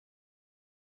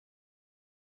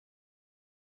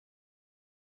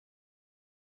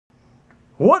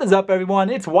What is up, everyone?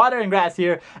 It's Water and Grass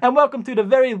here, and welcome to the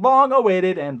very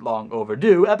long-awaited and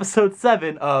long-overdue episode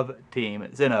 7 of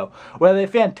TeamSinnoh. We have a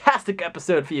fantastic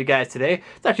episode for you guys today.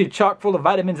 It's actually chock full of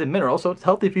vitamins and minerals, so it's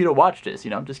healthy for you to watch this.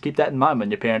 Just keep that in mind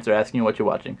when your parents are asking you what you're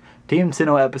watching.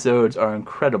 TeamSinnoh episodes are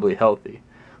incredibly healthy.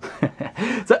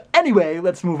 So anyway,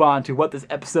 let's move on to what this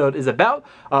episode is about.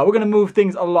 We're going to move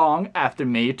things along after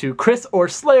me to Chris, or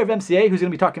Slayer of MCA, who's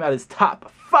going to be talking about his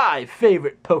top 5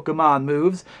 favorite Pokemon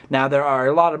moves. Now, there are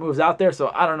a lot of moves out there,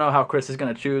 so I don't know how Chris is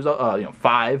going to choose,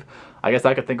 5. I guess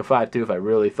I could think of 5 too if I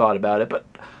really thought about it, but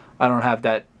I don't have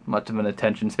that much of an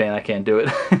attention span. I can't do it.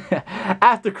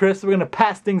 After Chris, we're going to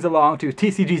pass things along to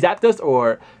TCG Zapdos,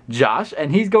 or Josh,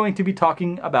 and he's going to be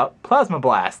talking about Plasma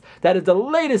Blast. That is the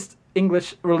latest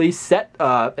English release set,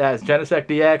 as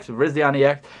Genesect EX, Rizzion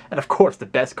EX, and of course the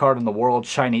best card in the world,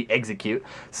 Shiny Execute.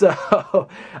 So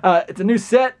it's a new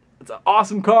set. It's an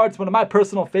awesome card. It's one of my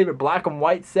personal favorite black and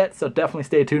white sets, so definitely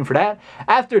stay tuned for that.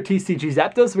 After TCG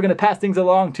Zapdos, we're going to pass things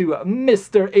along to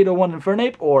Mr. 801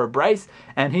 Infernape, or Bryce,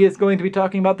 and he is going to be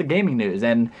talking about the gaming news.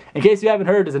 And in case you haven't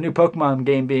heard, there's a new Pokemon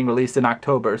game being released in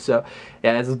October, so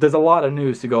yeah, there's a lot of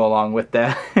news to go along with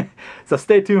that. So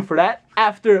stay tuned for that.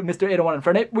 After Mr. 801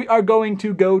 Infernape, we are going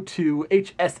to go to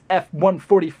HSF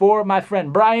 144, my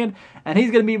friend Brian, and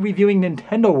he's going to be reviewing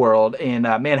Nintendo World in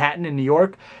Manhattan in New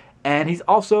York. And he's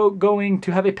also going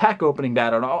to have a pack opening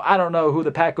battle. I don't know who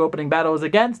the pack opening battle is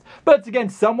against, but it's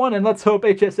against someone, and let's hope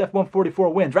HSF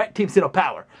 144 wins, right? TeamSinnoh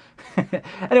power.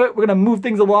 Anyway, we're going to move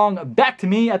things along back to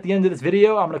me at the end of this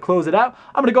video. I'm going to close it out.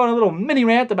 I'm going to go on a little mini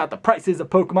rant about the prices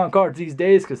of Pokemon cards these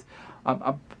days, because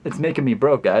it's making me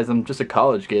broke, guys. I'm just a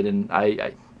college kid, and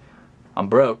I'm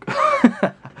broke.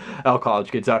 All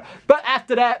college kids are. But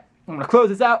after that, I'm going to close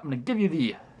this out. I'm going to give you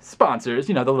the sponsors,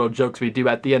 the little jokes we do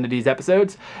at the end of these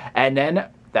episodes, and then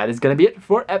that is going to be it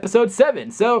for episode 7.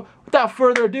 So without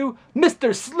further ado,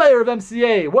 Mr. Slayer of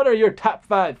MCA, what are your top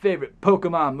 5 favorite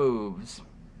Pokemon moves?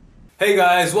 Hey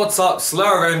guys, what's up?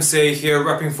 Slayer of MCA here,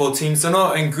 repping for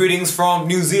TeamSinnoh, and greetings from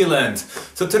New Zealand.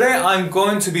 So today I'm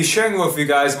going to be sharing with you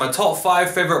guys my top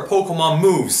 5 favorite Pokemon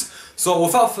moves. So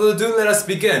without further ado, let us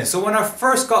begin. So when I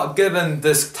first got given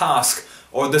this task,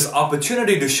 or this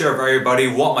opportunity to share with everybody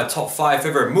what my top 5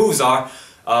 favorite moves are,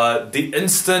 the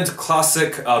instant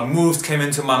classic moves came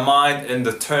into my mind in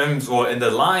the terms, or in the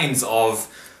lines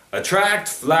of Attract,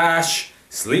 Flash,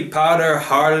 Sleep Powder,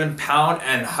 Harden, Pound,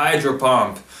 and Hydro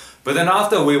Pump. But then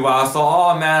after a wee while I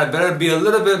thought, oh man, I better be a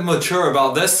little bit mature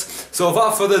about this. So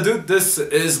without further ado, this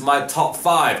is my top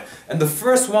 5. And the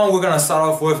first one we're going to start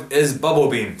off with is Bubble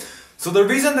Beam. So the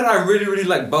reason that I really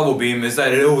like Bubble Beam is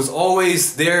that it was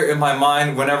always there in my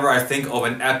mind whenever I think of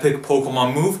an epic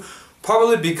Pokemon move.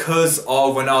 Probably because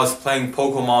of when I was playing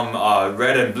Pokemon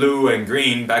Red and Blue and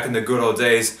Green back in the good old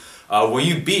days. When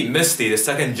you beat Misty, the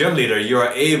second gym leader, you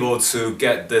are able to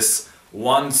get this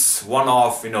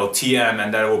one-off, TM,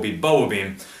 and that will be Bubble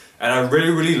Beam. And I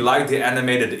really like the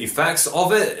animated effects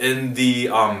of it in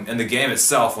the game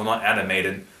itself. Well, not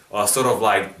animated, sort of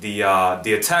like the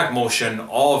attack motion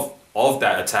of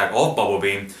that attack of Bubble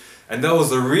Beam, and that was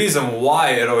the reason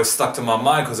why it always stuck to my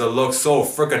mind, because it looks so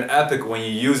freaking epic when you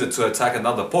use it to attack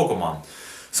another Pokemon.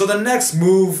 So the next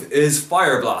move is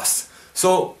Fire Blast.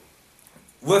 So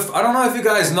I don't know if you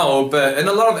guys know, but in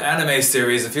a lot of anime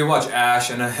series, if you watch Ash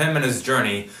and him and his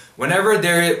journey, whenever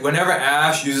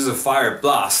Ash uses a Fire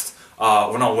Blast,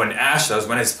 when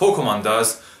his Pokemon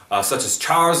does, such as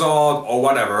Charizard or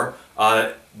whatever,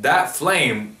 that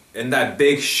flame in that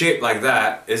big shape like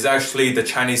that is actually the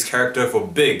Chinese character for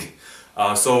big.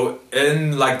 So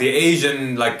in like the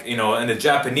Asian, in the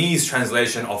Japanese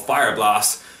translation of Fire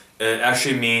Blast, it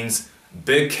actually means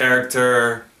big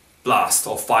character blast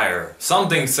or fire,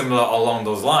 something similar along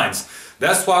those lines.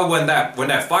 That's why when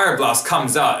that Fire Blast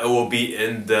comes out, it will be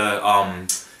in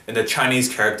the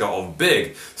Chinese character of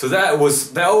big. So that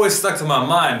always stuck to my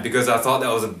mind, because I thought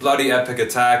that was a bloody epic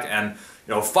attack, and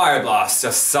Fire Blast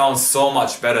just sounds so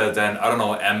much better than, I don't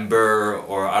know, Ember,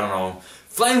 or I don't know,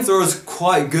 Flamethrower is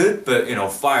quite good, but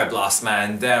Fire Blast,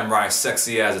 man, damn right,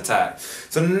 sexy as attack.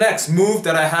 So the next move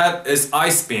that I have is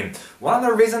Ice Beam. One of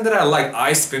the reasons that I like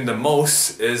Ice Beam the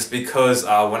most is because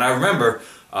when I remember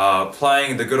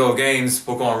playing the good old games,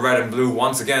 Pokemon Red and Blue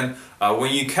once again,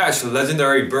 when you catch the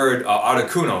legendary bird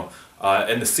Articuno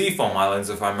in the Seafoam Islands,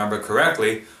 if I remember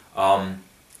correctly,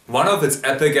 one of its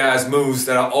epic ass moves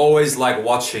that I always like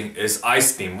watching is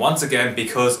Ice Beam, once again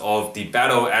because of the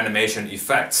battle animation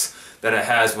effects that it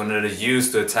has when it is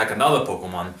used to attack another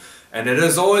Pokemon. And it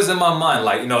is always in my mind,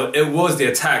 it was the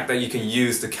attack that you can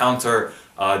use to counter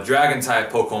dragon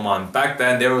type Pokemon. Back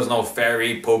then there was no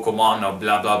fairy Pokemon or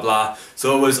blah blah blah.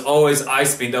 So it was always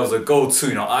Ice Beam that was a go-to,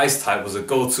 you know, Ice type was a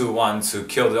go-to one to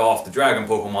kill off the dragon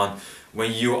Pokemon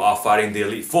when you are fighting the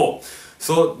Elite Four.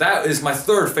 So that is my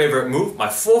third favorite move. My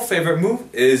fourth favorite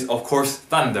move is of course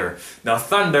Thunder. Now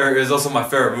Thunder is also my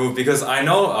favorite move because I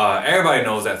know everybody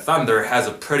knows that Thunder has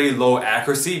a pretty low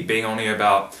accuracy, being only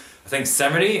about I think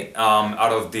 70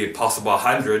 out of the possible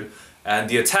 100. And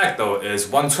the attack though is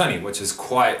 120, which is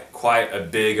quite a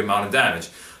big amount of damage.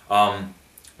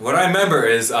 What I remember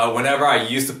is whenever I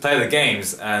used to play the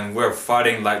games and we're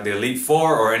fighting like the Elite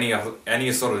Four or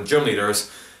any sort of gym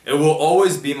leaders, it will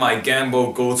always be my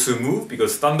Gamble go-to move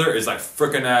because Thunder is like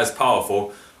freaking as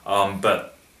powerful, but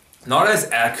not as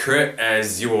accurate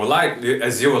as you would like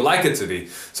it to be.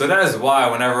 So that is why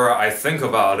whenever I think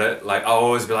about it, like I'll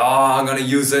always be like, oh, I'm gonna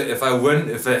use it. If I win,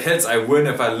 if it hits, I win.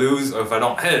 If I lose, or if I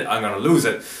don't hit, I'm gonna lose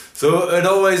it. So it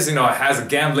always, you know, has a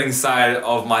gambling side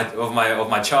of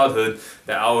my childhood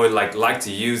that I would like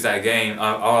to use that game.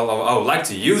 I would like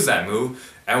to use that move.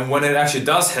 And when it actually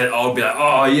does hit, I'll be like,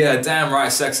 oh yeah, damn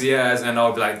right, sexy ass, and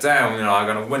I'll be like, damn, you know, I'm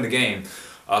gonna win the game.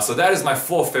 So that is my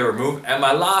fourth favorite move, and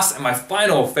my last and my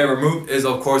final favorite move is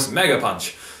of course Mega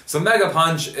Punch. So Mega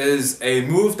Punch is a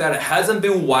move that hasn't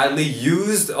been widely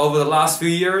used over the last few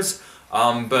years,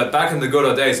 but back in the good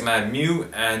old days, man, Mew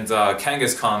and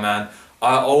Kangaskhan, man,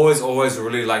 I always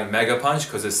really like Mega Punch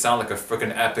because it sounds like a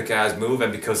freaking epic ass move,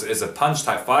 and because it's a punch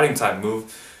type, fighting type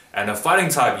move, and the fighting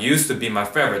type used to be my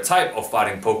favorite type of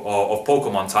fighting of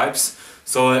Pokemon types,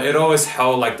 so it always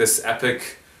held like this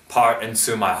epic part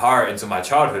into my heart, into my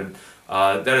childhood.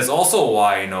 That is also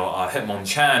why, you know,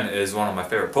 Hitmonchan is one of my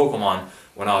favorite Pokemon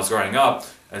when I was growing up,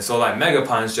 and so like Mega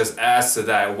Punch just adds to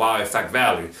that wow effect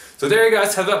value. So there you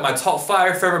guys have it, my top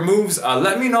 5 favorite moves.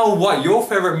 Let me know what your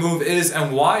favorite move is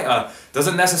and why.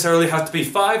 Doesn't necessarily have to be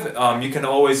 5, you can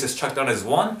always just chuck down as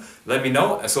 1. Let me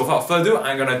know. So without further ado,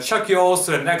 I'm gonna chuck you all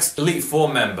to the next Elite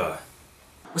Four member.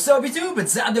 What's up YouTube,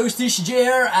 it's Distortion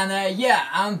here, and yeah,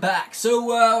 I'm back.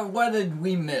 So what did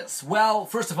we miss? Well,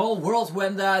 first of all, Worlds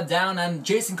went down and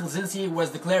Jason Klasinski was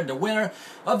declared the winner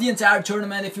of the entire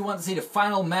tournament. If you want to see the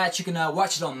final match, you can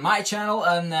watch it on my channel,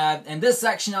 and in this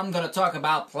section I'm gonna talk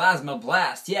about Plasma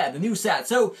Blast, yeah, the new set.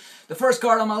 So, the first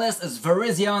card on my list is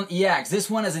Virizion EX. This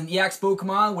one is an EX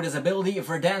Pokemon with his ability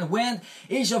Verdant Wind.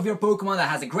 Each of your Pokemon that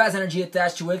has a grass energy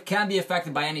attached to it can be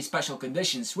affected by any special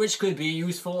conditions, which could be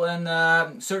useful in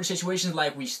certain situations,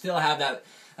 like we still have that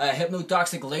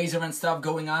Hypnotoxic laser and stuff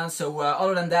going on. So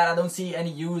other than that, I don't see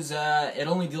any use. It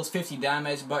only deals 50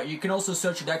 damage, but you can also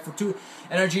search your deck for 2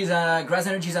 energies, grass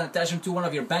energies, and attach them to one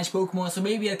of your bench Pokemon. So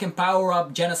maybe it can power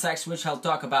up Genesect, which I'll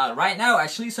talk about right now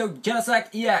actually. So Genesect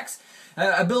EX.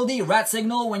 Ability, Rat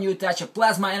Signal. When you attach a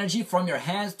plasma energy from your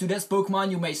hands to this Pokemon,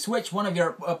 you may switch one of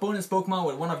your opponent's Pokemon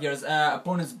with one of your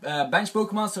opponent's bench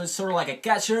Pokemon, so it's sort of like a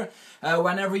catcher.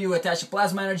 Whenever you attach a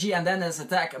plasma energy, and then this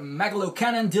attack, Megalo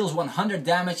Cannon, deals 100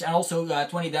 damage and also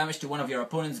 20 damage to one of your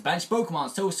opponent's bench Pokemon.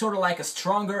 So it's sort of like a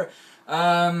stronger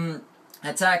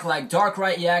attack like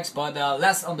Darkrai EX, but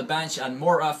less on the bench and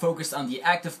more focused on the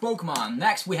active Pokemon.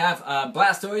 Next we have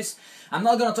Blastoise. I'm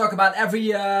not gonna talk about every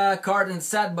card in the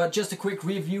set, but just a quick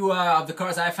review of the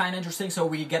cards I find interesting. So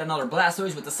we get another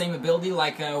Blastoise with the same ability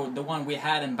like the one we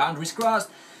had in Boundaries Crossed.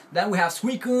 Then we have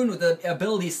Suicune with the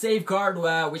ability Safeguard,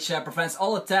 which prevents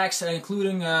all attacks,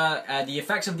 including the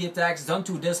effects of the attacks done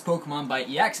to this Pokemon by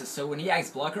EXs. So an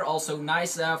EX blocker, also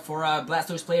nice for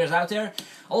Blastoise players out there.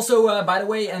 Also, by the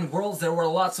way, in Worlds there were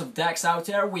lots of decks out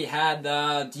there. We had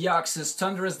Deoxys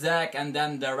Thunderous deck, and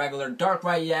then the regular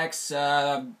Darkrai EX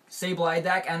Sableye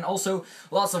deck, and also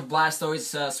lots of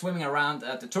Blastoise swimming around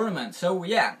at the tournament. So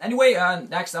yeah, anyway,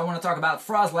 next I want to talk about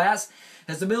Frostlass.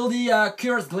 His ability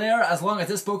Cures Glare. As long as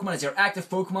this Pokemon is your active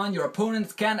Pokemon, your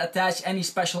opponent can attach any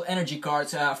special energy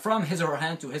cards from his or her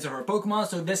hand to his or her Pokemon.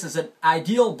 So this is an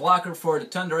ideal blocker for the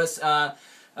Thunderous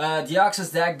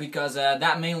Deoxys deck, because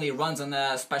that mainly runs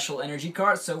on special energy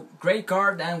cards. So great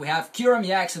card. Then we have Kyurem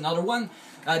EX, another one.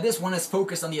 This one is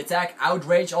focused on the attack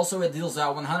Outrage. Also it deals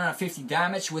 150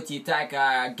 damage with the attack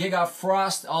Giga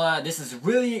Frost. This is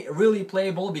really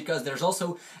playable because there's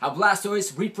also a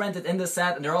Blastoise reprinted in the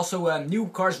set, and there are also new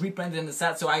cards reprinted in the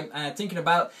set. So I'm thinking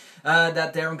about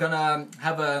that they're gonna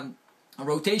have a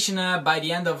rotation by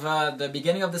the end of the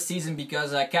beginning of the season,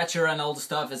 because Catcher and all the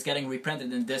stuff is getting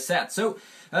reprinted in this set. So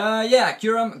yeah,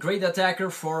 Kyurem, great attacker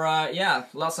for yeah,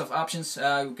 lots of options.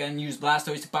 You can use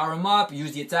Blastoise to power him up,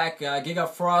 use the attack Giga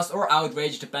Frost or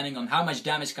Outrage depending on how much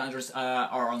damage counters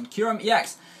are on Kyurem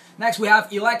EX. Next we have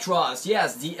Electros.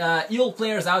 Yes, the Eel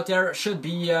players out there should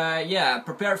be yeah,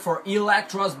 prepared for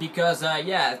Electros, because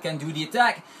yeah, it can do the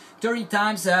attack 30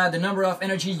 times the number of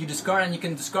energy you discard, and you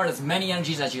can discard as many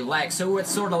energies as you like. So it's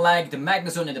sort of like the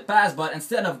Magna Zone in the past, but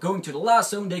instead of going to the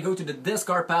last zone, they go to the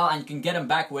discard pile and you can get them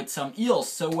back with some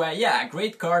eels. So yeah, a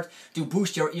great card to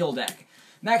boost your eel deck.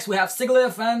 Next we have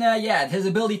Sigilyph, and yeah, his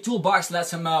ability Toolbox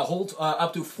lets him hold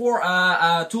up to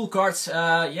 4 tool cards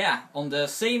yeah, on the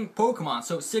same Pokemon.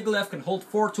 So Sigilyph can hold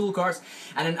 4 tool cards,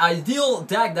 and an ideal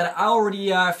deck that I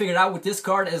already figured out with this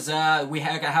card is we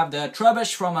have the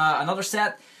Trubbish from another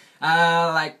set.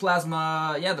 Like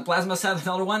Plasma, yeah, the Plasma set,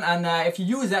 another one, and if you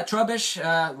use that Trubbish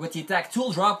with the attack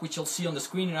tool drop, which you'll see on the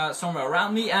screen somewhere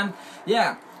around me, and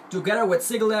yeah, together with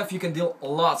Sigilyph you can deal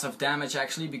lots of damage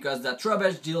actually, because that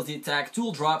Trubbish deals the attack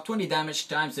tool drop 20 damage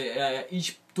times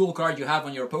each tool card you have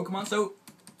on your Pokemon, so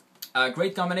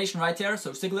great combination right there.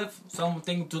 So Sigilyph,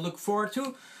 something to look forward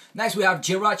to. Next we have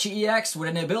Jirachi EX with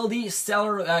an ability,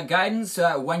 Stellar Guidance.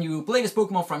 When you play this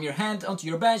Pokemon from your hand onto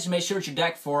your bench, make sure to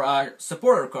deck for a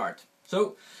supporter card.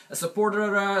 So, a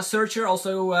supporter searcher,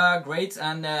 also great,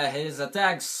 and his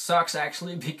attack sucks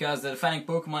actually because the defending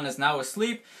Pokemon is now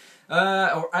asleep.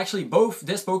 Or actually both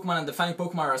this Pokemon and the defending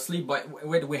Pokemon are asleep, but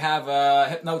we have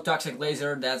Hypnotoxic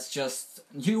Laser. That's just,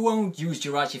 you won't use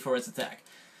Jirachi for its attack.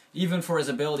 Even for his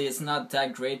ability, it's not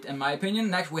that great in my opinion.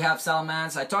 Next we have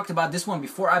Salamence. I talked about this one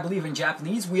before, I believe, in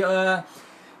Japanese.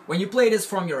 When you play this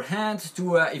from your hand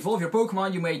to evolve your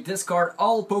Pokemon, you may discard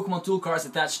all Pokemon tool cards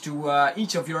attached to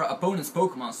each of your opponent's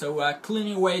Pokemon. So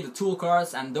cleaning away the tool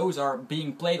cards, and those are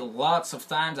being played lots of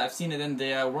times. I've seen it in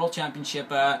the World Championship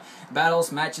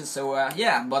battles, matches, so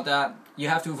yeah, but you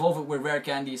have to evolve it with rare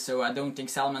candy, so I don't think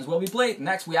Salamence will be played.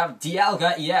 Next we have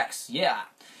Dialga EX, yeah.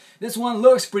 This one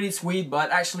looks pretty sweet,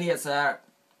 but actually it's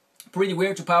pretty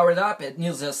weird to power it up. It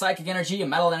needs a Psychic Energy, a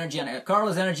Metal Energy, and a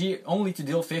Colorless Energy, only to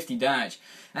deal 50 damage.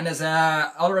 And his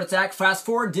other attack, Fast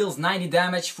Forward, deals 90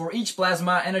 damage for each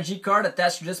Plasma Energy card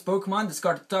attached to this Pokemon.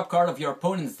 Discard the top card of your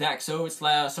opponent's deck. So it's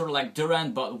sort of like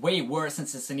Durant, but way worse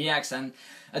since it's an EX and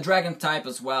a Dragon type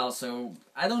as well. So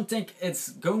I don't think it's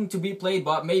going to be played,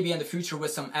 but maybe in the future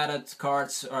with some added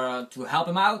cards to help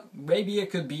him out. Maybe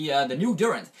it could be the new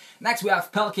Durant. Next we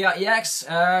have Palkia EX.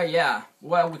 Yeah,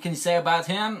 what can you say about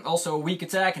him? Also a weak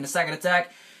attack and a second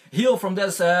attack. Heal from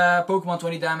this Pokemon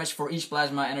 20 damage for each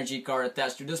Plasma Energy card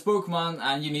attached to this Pokemon,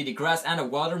 and you need a Grass and a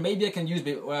Water. Maybe I can use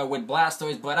it with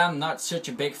Blastoise, but I'm not such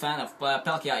a big fan of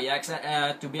Palkia EX,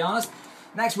 to be honest.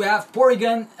 Next we have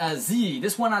Porygon Z.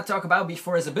 This one I talked about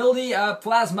before his ability,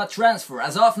 Plasma Transfer.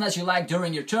 As often as you like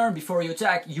during your turn, before you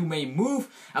attack, you may move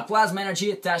a Plasma Energy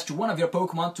attached to one of your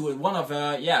Pokemon to one of,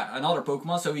 another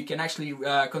Pokemon. So you can actually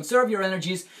conserve your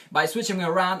energies by switching them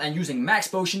around and using Max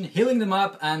Potion, healing them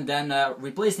up, and then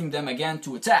replacing them again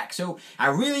to attack. So I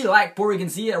really like Porygon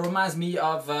Z. It reminds me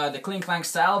of the Clink Clank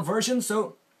style version,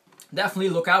 so definitely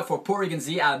look out for Porygon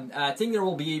Z. I think there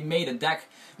will be made a deck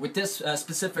with this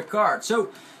specific card. So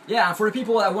yeah, for the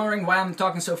people that are wondering why I'm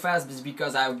talking so fast, it's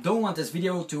because I don't want this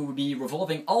video to be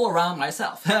revolving all around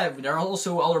myself. There are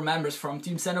also other members from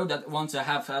TeamSinnoh that want to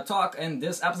have a talk in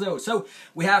this episode. So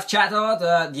we have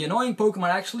Chatot, the annoying Pokemon.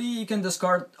 Actually, you can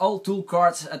discard all tool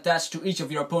cards attached to each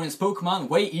of your opponent's Pokemon.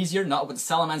 Way easier, not with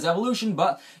the Salamence evolution,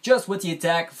 but just with the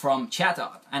attack from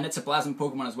Chatot. And it's a Plasma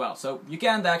Pokemon as well, so you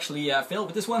can't actually fail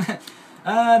with this one.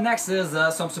 Next is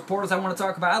some supporters I want to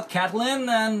talk about. Catelyn,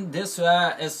 and this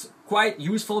is quite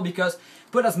useful because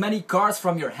put as many cards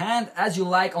from your hand as you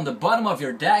like on the bottom of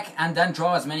your deck, and then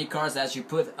draw as many cards as you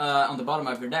put on the bottom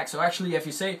of your deck. So actually, if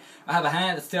you say, I have a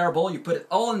hand that's terrible, you put it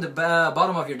all in the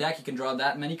bottom of your deck, you can draw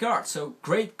that many cards. So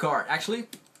great card, actually.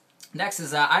 Next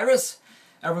is Iris.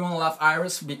 Everyone loves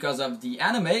Iris because of the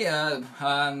anime.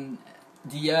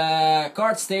 The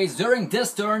card states, during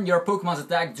this turn, your Pokemon's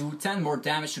attack do 10 more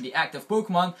damage to the active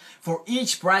Pokemon for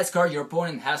each prize card your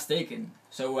opponent has taken.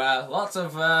 So lots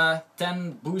of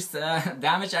 10 boost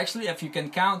damage actually, if you can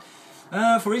count.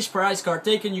 For each prize card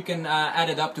taken, you can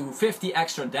add it up to 50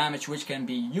 extra damage, which can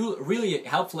be really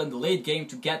helpful in the late game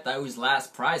to get those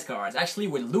last prize cards. Actually,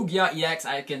 with Lugia EX,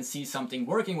 I can see something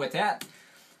working with that.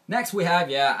 Next we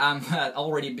have,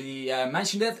 already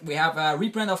mentioned it, we have a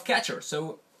reprint of Catcher.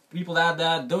 So people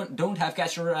that don't have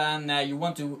Catcher and you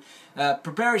want to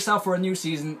prepare yourself for a new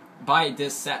season, buy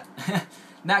this set.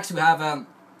 Next we have a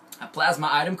Plasma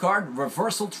item card,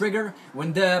 Reversal Trigger.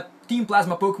 When the Team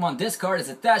Plasma Pokemon this card is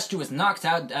attached to is knocked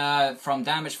out from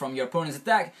damage from your opponent's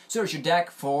attack, search your deck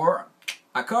for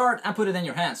a card and put it in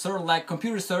your hand. Sort of like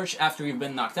computer search after you've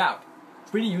been knocked out.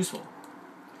 Pretty useful.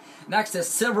 Next is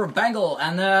Silver Bangle,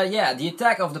 and the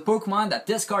attack of the Pokemon that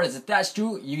this card is attached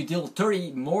to, you deal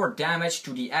 30 more damage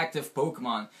to the active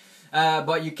Pokemon.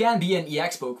 but you can be an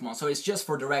EX Pokemon, so it's just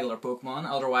for the regular Pokemon.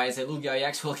 Otherwise, a Lugia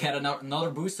EX will get another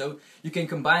boost, so you can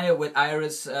combine it with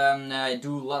Iris,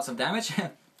 do lots of damage.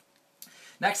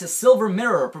 Next is Silver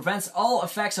Mirror, prevents all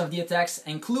effects of the attacks,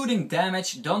 including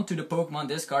damage done to the Pokemon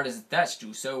this card is attached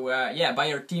to. So yeah, by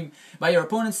your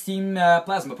opponent's team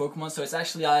Plasma Pokemon. So it's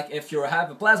actually like if you have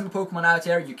a Plasma Pokemon out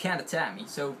there, you can't attack me.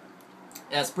 So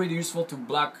yeah, it's pretty useful to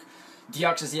block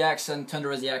Deoxys EX and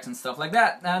Thundurus EX and stuff like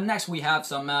that. Next we have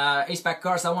some Ace Pack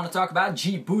cards I want to talk about.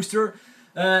 G Booster.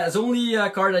 It's only a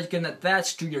card that you can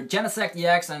attach to your Genesect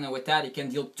EX, and with that you can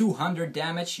deal 200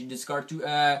 damage. You discard 2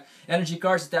 energy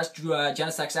cards attached to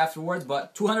Genesects afterwards,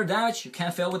 but 200 damage, you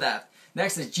can't fail with that.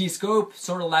 Next is G Scope,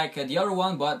 sort of like the other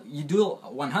one, but you deal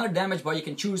 100 damage, but you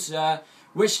can choose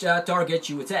which target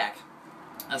you attack.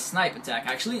 A snipe attack,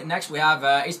 actually. Next we have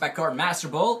Ace Pack card Master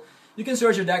Ball. You can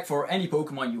search your deck for any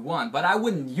Pokemon you want, but I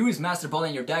wouldn't use Master Ball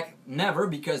in your deck, never,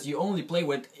 because you only play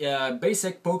with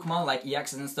basic Pokemon like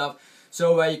EXs and stuff.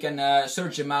 So you can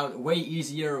search them out way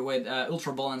easier with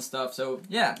Ultra Ball and stuff. So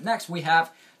yeah, next we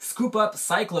have Scoop Up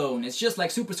Cyclone. It's just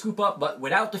like Super Scoop Up, but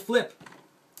without the flip.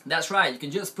 That's right, you can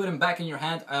just put him back in your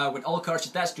hand with all cards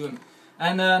attached to him.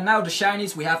 And now the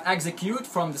shinies, we have Execute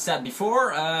from the set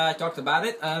before. I talked about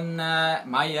it on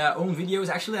my own videos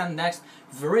actually. And next,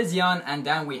 Virizion, and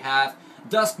then we have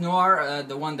Dusk Noir,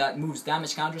 the one that moves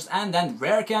damage counters, and then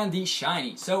Rare Candy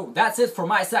Shiny. So that's it for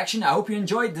my section. I hope you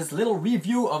enjoyed this little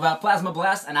review of Plasma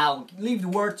Blast, and I'll leave the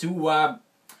word to,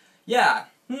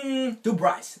 to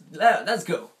Bryce. Let's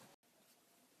go.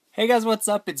 Hey guys, what's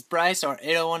up? It's Bryce, or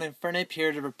 801 Infernip,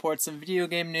 here to report some video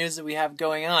game news that we have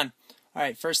going on.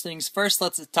 Alright, first things first,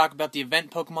 let's talk about the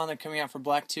event Pokemon that are coming out for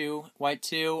Black 2, White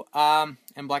 2, and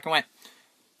Black and White.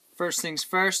 First things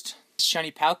first,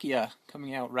 Shiny Palkia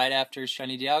coming out right after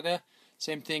Shiny Dialga.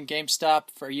 Same thing, GameStop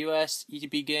for US,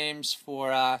 ETB Games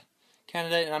for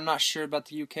Canada, and I'm not sure about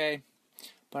the UK,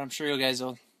 but I'm sure you guys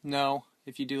will know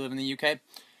if you do live in the UK.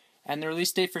 And the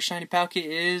release date for Shiny Palkia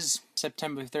is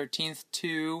September 13th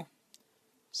to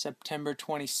September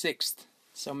 26th.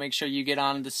 So make sure you get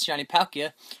on this Shiny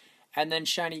Palkia. And then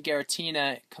Shiny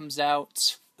Giratina comes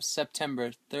out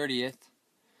September 30th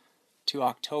to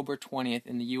October 20th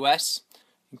in the US.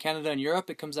 In Canada and Europe,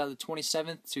 it comes out the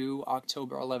 27th to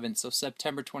October 11th. So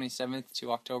September 27th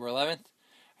to October 11th.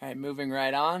 Alright, moving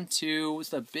right on to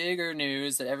the bigger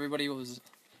news that everybody was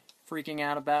freaking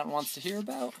out about and wants to hear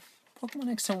about.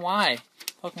 Pokemon X and Y.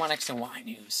 Pokemon X and Y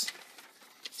news.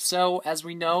 So, as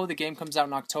we know, the game comes out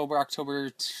in October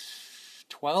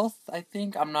 12th, I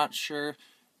think. I'm not sure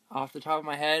off the top of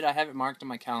my head. I have it marked on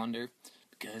my calendar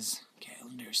because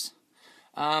calendars.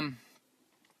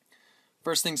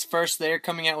 First things first, they're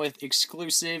coming out with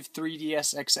exclusive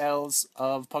 3DS XLs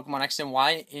of Pokemon X and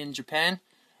Y in Japan.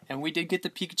 And we did get the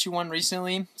Pikachu one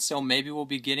recently, so maybe we'll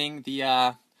be getting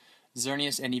the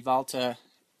Xerneas and Evalta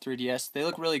 3DS. They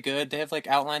look really good. They have like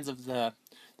outlines of the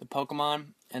Pokemon,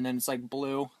 and then it's like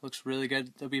blue. Looks really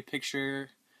good. There'll be a picture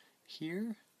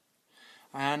here.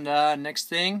 And next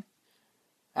thing,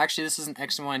 actually this isn't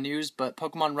X and Y news, but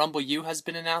Pokemon Rumble U has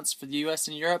been announced for the US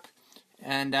and Europe.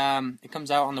 And it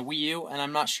comes out on the Wii U, and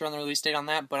I'm not sure on the release date on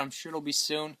that, but I'm sure it'll be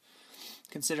soon,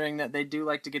 considering that they do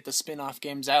like to get the spin-off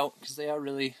games out, because they are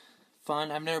really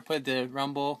fun. I've never played the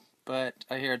Rumble, but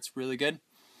I hear it's really good.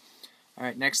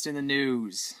 Alright, next in the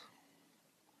news.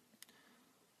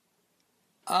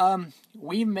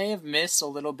 We may have missed a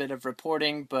little bit of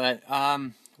reporting, but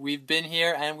we've been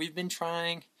here and we've been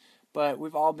trying, but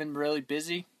we've all been really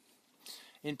busy.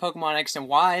 In Pokemon X and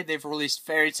Y, they've released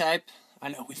Fairy type. I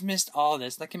know, we've missed all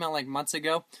this. That came out like months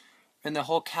ago. In the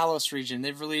whole Kalos region,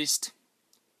 they've released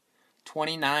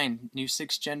 29 new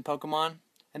 6th Gen Pokemon,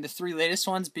 and the 3 latest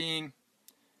ones being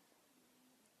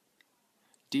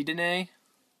Dedenne,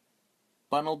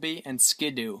 Bunnelby, and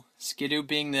Skidoo. Skidoo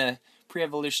being the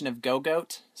pre-evolution of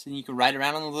Go-Goat, so you can ride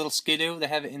around on the little Skidoo. They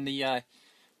have it in the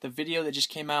video that just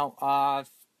came out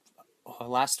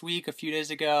last week, a few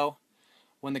days ago,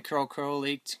 when the Kuro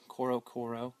leaked. Kuro.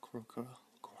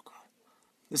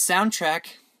 The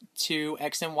soundtrack to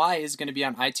X and Y is going to be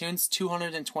on iTunes,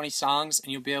 220 songs,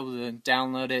 and you'll be able to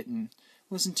download it and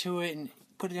listen to it and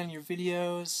put it on your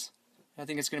videos. I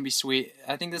think it's going to be sweet.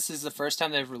 I think this is the first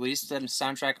time they've released a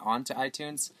soundtrack onto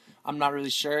iTunes. I'm not really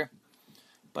sure,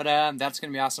 but that's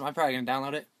going to be awesome. I'm probably going to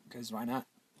download it, because why not?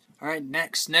 Alright,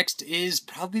 next. Next is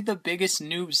probably the biggest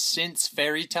news since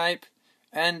Fairy type,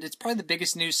 and it's probably the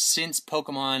biggest news since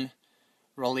Pokemon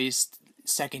released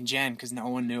 2nd Gen, because no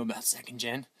one knew about 2nd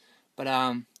Gen.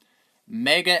 But,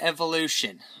 Mega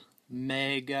Evolution.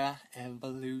 Mega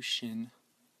Evolution.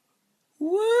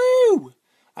 Woo!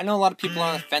 I know a lot of people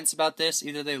are on the fence about this.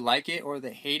 Either they like it or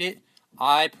they hate it.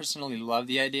 I personally love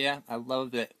the idea. I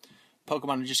love that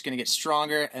Pokemon are just going to get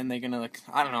stronger and they're going to look,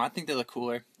 I don't know, I think they look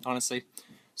cooler, honestly.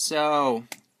 So,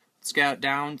 let's get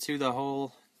down to the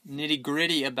whole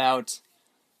nitty-gritty about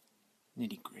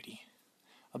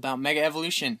Mega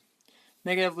Evolution.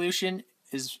 Mega Evolution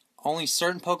is only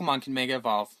certain Pokemon can Mega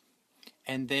Evolve,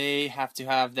 and they have to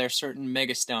have their certain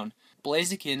Mega Stone.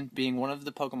 Blaziken being one of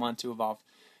the Pokemon to evolve,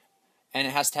 and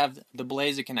it has to have the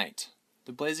Blazikenite.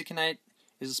 The Blazikenite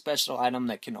is a special item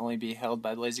that can only be held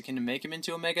by Blaziken to make him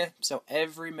into a Mega, so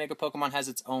every Mega Pokemon has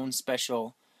its own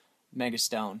special Mega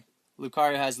Stone.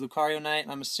 Lucario has Lucarionite.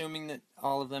 I'm assuming that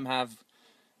all of them have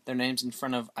their names in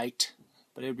front of Ite,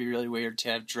 but it would be really weird to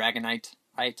have Dragonite.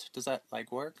 Ite, does that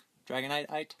work?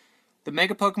 Dragonite, Ite? The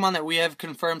Mega Pokemon that we have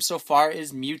confirmed so far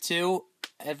is Mewtwo.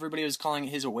 Everybody was calling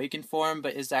it his Awakened form,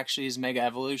 but it's actually his Mega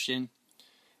Evolution,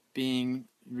 being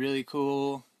really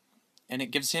cool, and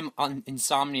it gives him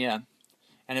Insomnia,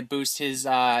 and it boosts his,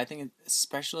 I think,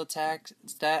 special attack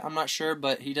stat. I'm not sure,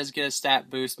 but he does get a stat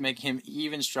boost, making him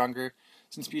even stronger,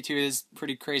 since Mewtwo is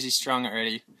pretty crazy strong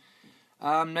already.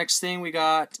 Next thing we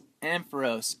got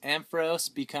Ampharos.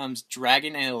 Ampharos becomes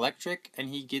Dragon and Electric, and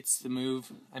he gets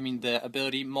the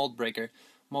ability Mold Breaker.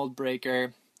 Mold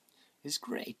Breaker is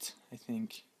great, I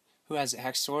think. Who has it?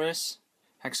 Haxorus?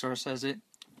 Haxorus has it.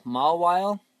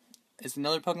 Mawile is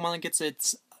another Pokemon that gets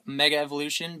its Mega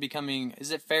Evolution, becoming,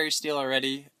 is it Fairy Steel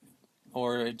already?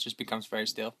 Or it just becomes Fairy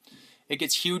Steel. It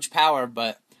gets huge power,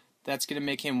 but that's going to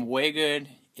make him way good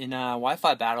in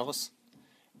Wi-Fi battles.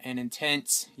 And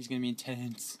intense. He's going to be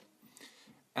intense.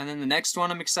 And then the next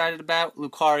one I'm excited about,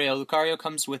 Lucario. Lucario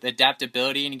comes with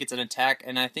adaptability, and he gets an attack,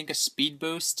 and I think a speed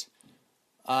boost,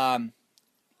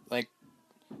 like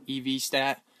EV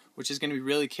stat, which is going to be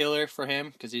really killer for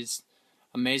him, because he's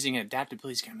amazing at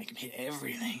adaptability. He's going to make him hit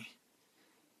everything.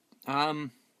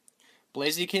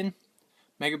 Blaziken.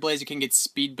 Mega Blaziken gets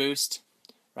speed boost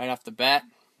right off the bat.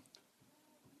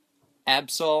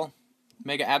 Absol.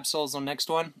 Mega Absol is the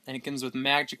next one, and it comes with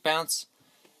Magic Bounce.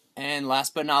 And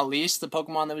last but not least, the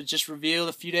Pokemon that was just revealed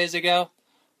a few days ago,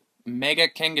 Mega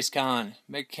Kangaskhan.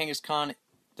 Mega Kangaskhan,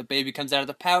 the baby comes out of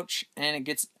the pouch, and it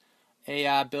gets a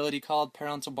ability called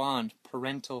Parental Bond.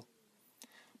 Parental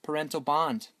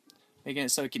Bond. Making it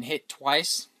so it can hit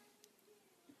twice.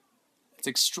 It's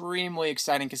extremely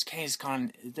exciting because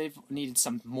Kangaskhan, they've needed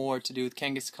some more to do with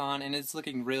Kangaskhan, and it's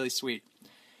looking really sweet.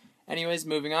 Anyways,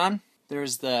 moving on.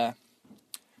 There's the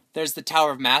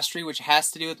Tower of Mastery, which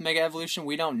has to do with Mega Evolution.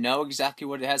 We don't know exactly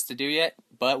what it has to do yet,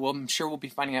 but I'm sure we'll be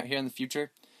finding out here in the future.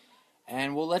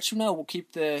 And we'll let you know. We'll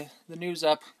keep the news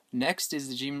up. Next is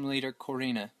the gym leader,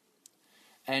 Corina.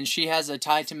 And she has a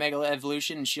tie to Mega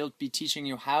Evolution, and she'll be teaching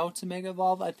you how to Mega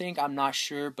Evolve, I think. I'm not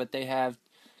sure, but they have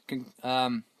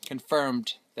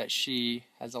confirmed that she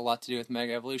has a lot to do with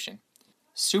Mega Evolution.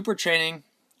 Super Training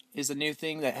is a new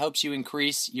thing that helps you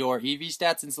increase your EV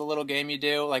stats. It's a little game you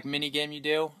do, like mini game you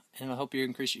do, and it'll help you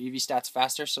increase your EV stats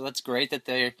faster. So that's great that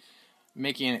they're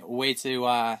making it a way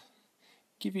to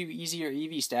give you easier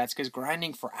EV stats, because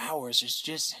grinding for hours is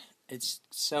just, it's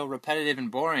so repetitive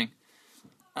and boring.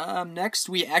 Next,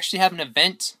 we actually have an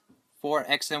event for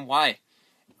X and Y.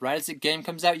 Right as the game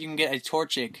comes out, you can get a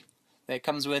Torchic that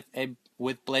comes with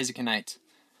Blazikenite.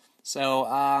 So,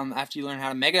 after you learn how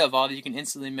to Mega Evolve, you can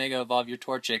instantly Mega Evolve your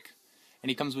Torchic. And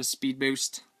he comes with Speed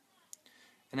Boost.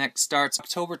 And that starts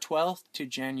October 12th to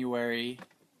January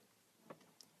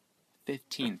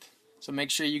 15th. So make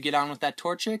sure you get on with that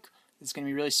Torchic. It's going to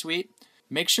be really sweet.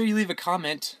 Make sure you leave a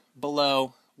comment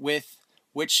below with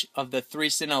which of the 3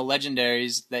 Sinnoh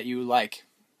legendaries that you like.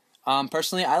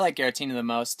 Personally, I like Giratina the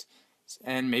most.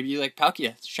 And maybe you like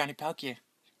Palkia, Shiny Palkia.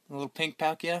 A little pink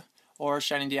Palkia. Or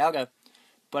Shiny Dialga.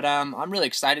 But I'm really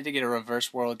excited to get a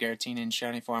Reverse World Giratina in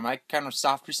shiny form. I kind of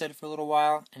soft reset it for a little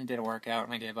while, and it didn't work out,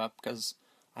 and I gave up because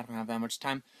I don't have that much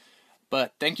time.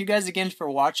 But thank you guys again for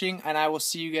watching, and I will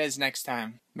see you guys next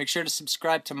time. Make sure to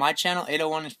subscribe to my channel,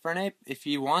 801 Infernape, if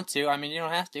you want to. I mean, you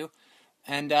don't have to.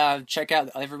 And check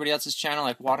out everybody else's channel,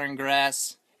 like Water and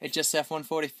Grass,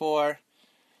 HSF144,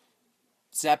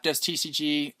 Zapdos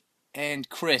TCG, and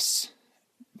Chris,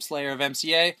 Slayer of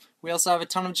MCA. We also have a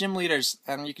ton of gym leaders,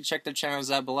 and you can check their channels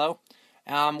out below.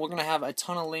 We're going to have a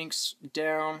ton of links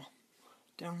down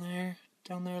there,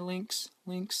 links.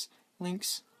 And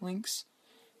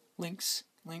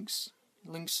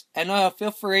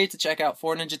feel free to check out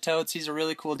 4 Ninja Toads. He's a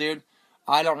really cool dude.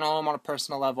 I don't know him on a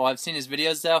personal level. I've seen his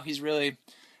videos, though. He's really,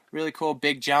 really cool.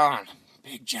 Big John.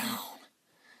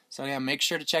 So, yeah, make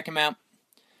sure to check him out,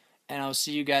 and I'll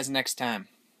see you guys next time.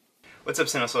 What's up,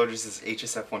 Sinnoh Soldiers? This is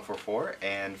HSF144,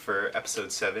 and for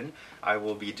episode 7, I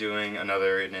will be doing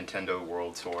another Nintendo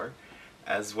World Tour.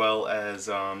 as well as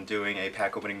doing a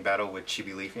pack opening battle with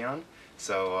Chibi Leafeon.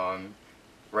 So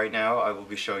right now I will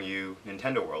be showing you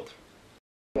Nintendo World.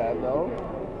 Sad though.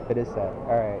 It is sad.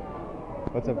 Alright.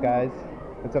 What's up, guys?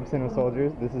 What's up, Sinnoh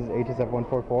Soldiers? This is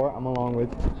HSF144. I'm along with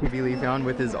Chibi Leafeon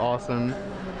with his awesome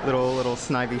little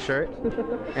snivy shirt.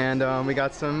 And we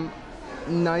got some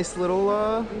nice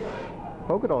little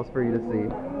polka dolls for you to see.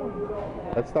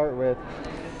 Let's start with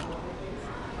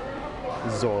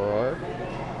Zoror.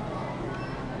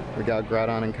 We got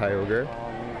Groudon and Kyogre.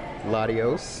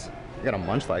 Latios. We got a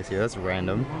Munchlax here, that's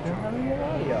random.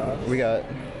 We got...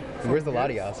 Where's the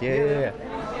Latios? Yeah.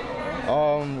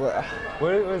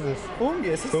 What is this?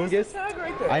 Fungus?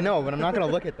 Right there. I know, but I'm not gonna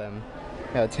look at them.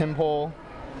 Yeah, Timpole.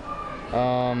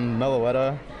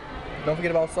 Meloetta. Don't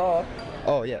forget about Saw.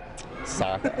 Oh yeah,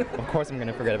 Sock. Of course I'm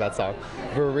gonna forget about Sock.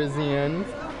 Virizion.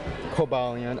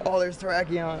 Cobalion. Oh, there's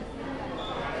Terrakion.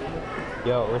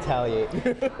 Yo, retaliate.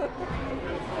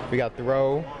 We got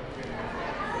Throw.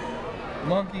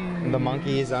 Monkey. The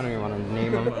monkeys, I don't even want to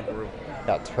name them.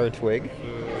 Got Turtwig.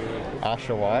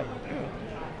 Oshawott.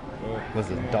 Was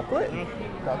it Ducklet?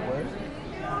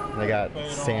 They got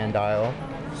Sandile.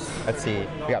 Let's see.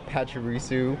 We got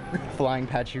Pachirisu. Flying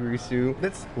Pachirisu.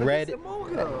 That's red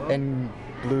and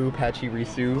blue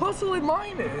Pachirisu. Hustle and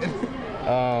mine it.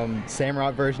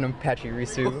 Samurott version of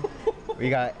Pachirisu. We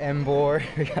got Emboar.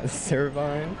 We got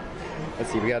Servine.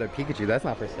 Let's see, we got a Pikachu. That's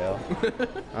not for sale.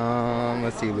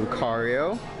 Let's see,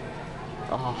 Lucario.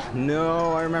 Oh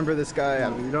no, I remember this guy.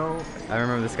 You don't. I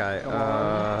remember this guy.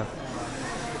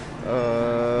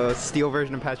 Steel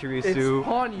version of Pachirisu.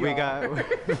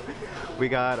 We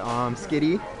got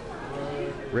Skitty,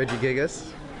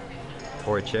 Regigigas,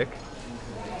 Torchic.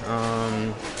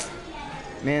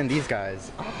 Man, these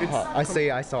guys. I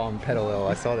saw him Petalil.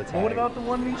 I saw the tag. What about the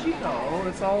one Michino?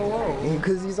 It's all alone.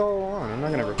 Because he's all alone. I'm not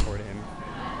gonna record him.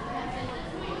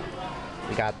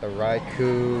 We got the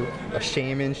Raikou, a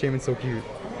Shaman. Shaman's so cute.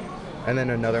 And then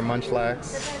another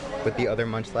Munchlax with the other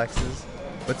Munchlaxes.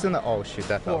 What's in the... Oh shoot,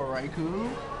 that fell. Poor Raikou.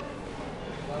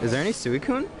 Is there any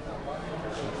Suicune?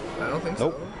 I don't think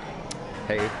Nope. so.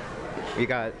 Hey, we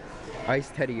got Ice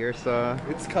Teddy Ursa.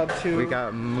 It's Cub 2. We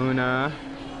got Muna.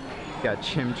 We got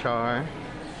Chimchar.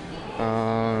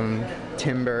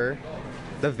 Timber.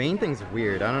 The vein thing's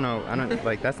weird. I don't know.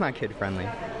 Like, that's not kid friendly.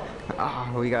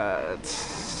 Oh, we got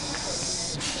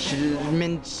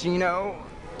Minchino.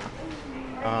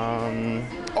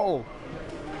 Oh,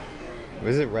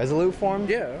 was it Resolute form?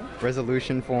 Yeah.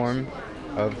 Resolution form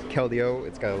of Keldeo.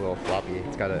 It's got a little floppy.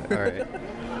 It's got a, alright.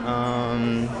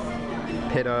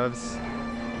 Pidovs.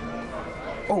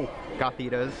 Oh,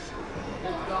 Gothittas.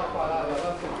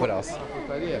 What else?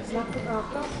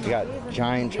 We got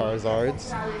giant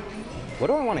Charizards. What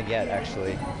do I want to get,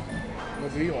 actually?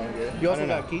 What do you want to get? You also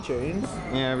got keychains.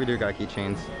 Yeah, we do got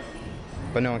keychains.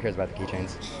 But no one cares about the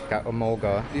keychains. Got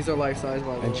Omolga. These are life size,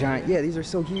 by the way. A giant. Yeah, these are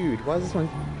so huge. Why is this one?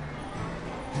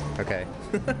 Okay.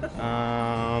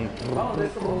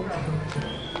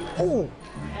 Oh!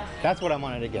 That's what I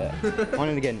wanted to get. I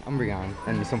wanted to get an Umbreon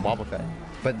and some Wobbuffet.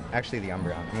 But actually the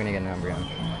Umbreon. I'm gonna get an Umbreon.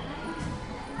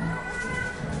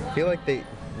 I feel like they...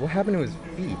 What happened to his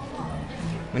feet?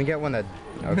 I'm gonna get one that...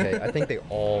 Okay, I think they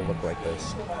all look like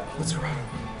this. What's wrong?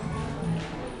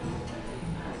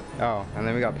 Oh, and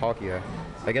then we got Palkia.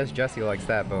 I guess Jesse likes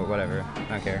that, but whatever. I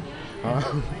don't care.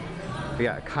 We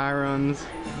got Chirons,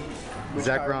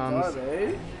 Zekroms.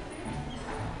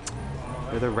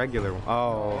 They're the regular one.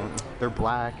 Oh, they're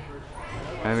black.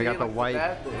 And we got the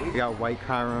white. We got white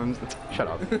Chirons. Shut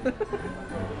up.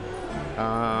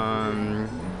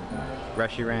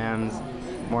 Reshirams,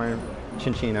 more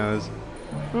Chinchinos.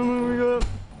 Oh my god.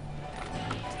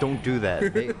 Don't do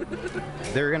that.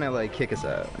 They're gonna like kick us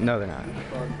out. No, they're not.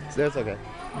 So that's okay.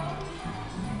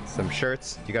 Some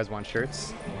shirts. Do you guys want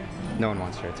shirts? No one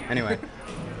wants shirts. Anyway.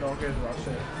 No one cares about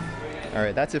shit.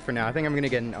 Alright, that's it for now. I think I'm gonna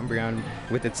get an Umbreon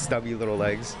with its stubby little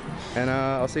legs. And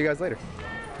I'll see you guys later.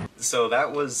 So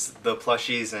that was the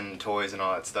plushies and toys and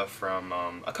all that stuff from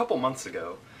a couple months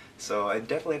ago. So I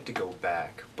definitely have to go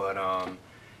back. But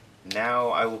now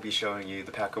I will be showing you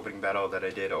the pack opening battle that I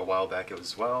did a while back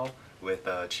as well with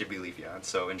Chibi Leafeon.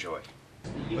 So enjoy.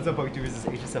 What's up, Poketubers? This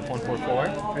is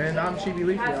HSF144. And I'm Chibi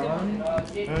Leafeon.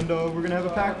 And we're gonna have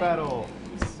a pack battle.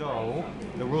 So,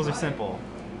 the rules are simple.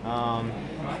 3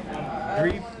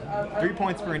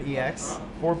 points for an EX,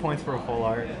 4 points for a full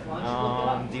art.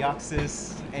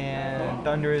 Deoxys and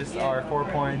Thundurus are 4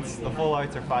 points, the full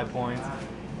arts are 5 points.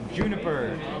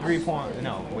 Juniper, 3 points,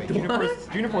 no, wait,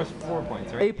 Juniper's 4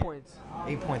 points, right? 8 points.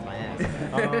 8 points, my ass.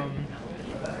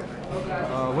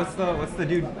 What's the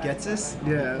dude, Getsus?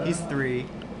 Yeah. He's 3.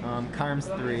 Karms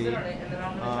 3,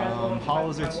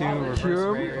 Hollows are 2, reverse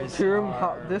rares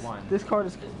This card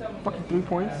is fucking 3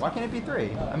 points. Why can't it be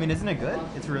 3? I mean, isn't it good?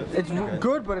 It's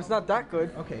good, but it's not that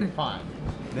good. Okay, fine.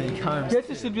 Then Karms.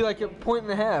 Getsus should be like a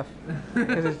 1.5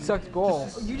 because it sucks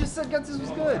balls. You just said Getsus was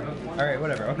good. Alright,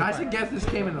 whatever. Okay, I said Getsus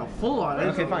came in a full on.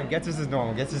 Okay, fine. Getsus is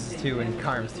normal. Getsus is 2 and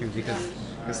Karms 2 because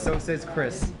so says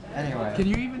Chris. Anyway. Can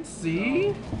you even see?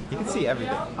 You can see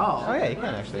everything. Oh. Oh yeah, you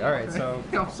can actually. Alright, so.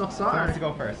 I'm so Who sorry. wants to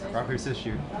go first? Rock, paper, scissors,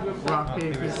 shoot. Rock,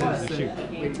 paper, scissors, shoot.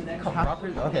 Rock,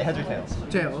 paper, okay, heads or tails?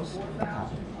 Tails.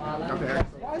 Okay.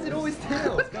 Why is it always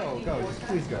tails? Go, just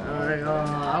please go.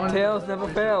 Alright, Tails never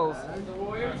fails.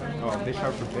 Oh,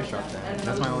 Bisharp for Bisharp then.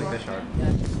 That's my only Bisharp.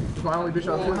 it's my only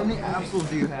Bisharp. How many Absols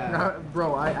do you have?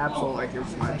 Bro, I Absol like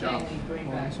it's my job.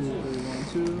 1, 2, 3,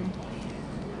 1, 2.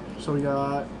 So we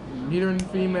got Neater and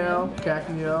Female,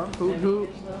 Cacnea, Hoot Hoot,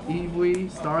 Eevee,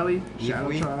 Starly, Shadow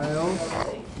Eevee. Child,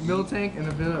 Miltank, and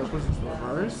a bit of what's this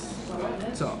reverse?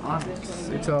 It's a Onyx.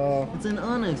 It's It's an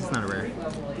Onyx. It's not a rare.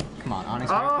 Come on,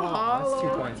 Onyx. Oh, That's 2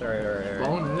 hollow. points. Alright.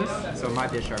 bonus. So my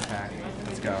Bisharp pack.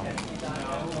 Let's go.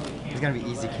 It's gonna be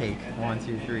easy cake. 1,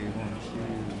 2, 3, 1,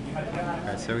 2.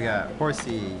 Alright, so we got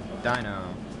Horsey,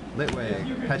 Dino,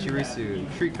 Litwig, Pachirisu,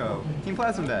 Trico, Team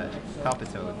Plasma Badge,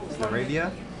 Palpitoad,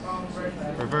 Staravia.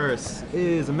 Reverse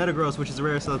is a Metagross, which is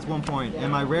rare, so that's 1 point.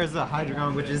 And my rare is a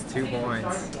Hydreigon, which is 2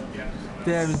 points.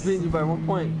 Damn, he's beating you by 1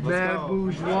 point. Bad go.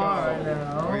 bourgeois right Where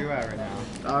are now. you at right now?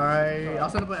 Alright, I'll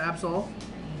send up an Absol.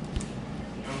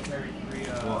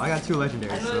 Well, I got 2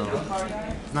 legendaries, so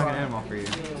it's not gonna end well for you.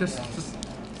 Just,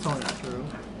 it's only not true.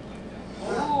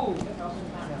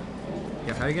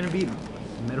 Yeah, how are you gonna beat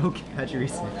Metal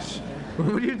Pachirisu?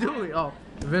 What are you doing? Oh,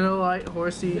 Vanillite,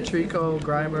 Horsey, Trico,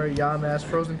 Grimer, Yamask,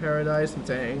 Frozen Paradise, and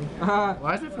Tang.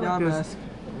 Why is it feel like this? Yamask.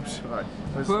 I'm sorry.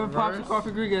 Whoever pops the Coffee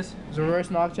Rodriguez. There's a reverse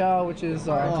Noctowl, which is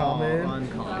uncommon.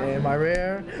 uncommon. And my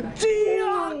rare,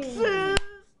 Deoxys!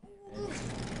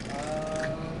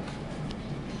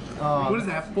 What is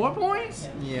that, 4 points?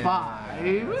 Yeah.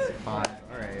 5? 5.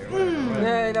 Alright.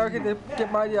 Yay, now we get to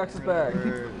get my Deoxys back.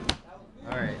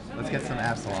 Alright, let's get some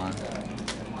Absol.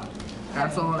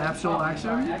 Absol and Absol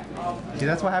action? See,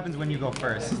 that's what happens when you go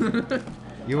first.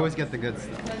 You always get the good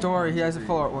stuff. Don't worry, he has a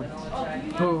full art one.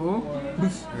 Who?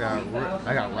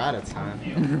 I got Rattata,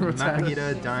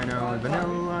 Makuhita, Dino,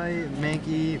 Vanillite,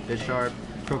 Mankey, Bisharp,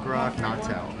 Krokorok,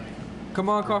 Noctowl. Come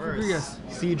on, Coffee Reverse,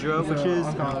 Rodriguez. Seadra, which is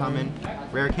uncommon,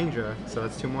 Rare Kingdra, so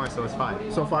that's 2 more, so it's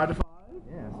 5. So 5 to 5?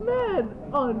 Yeah. Man,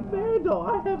 unfair though.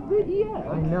 I have the EX.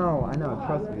 I know,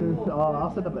 trust me.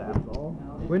 I'll set up an Absol.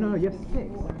 Wait, no, you have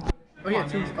 6. Oh yeah,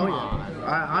 2. Oh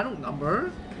yeah. I don't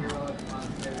number.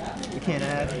 You can't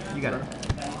add, you got it.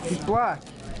 He's black.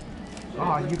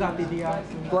 Oh, you got the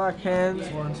Deoxys. Black hands,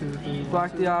 1, 2, 3.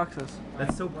 black Deoxys.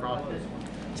 That's so profitable.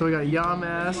 So we got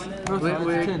Yamask, No, it's not,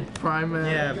 it's Chin. Litwick,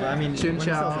 Primeape, Yeah, but I mean, when he sells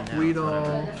Chinchou, it now,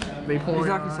 Weedle, Vaporeon, He's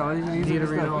not gonna sell it, he's gonna use it Nidorino,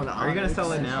 instead. and Are you gonna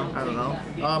sell it now? I don't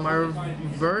know. My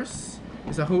reverse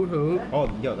is a Hoot Hoot. Oh,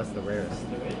 yo, that's the rarest.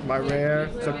 My rare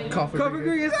is a Coffee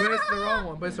Rodriguez. But it's the wrong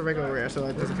one, but it's a regular rare, so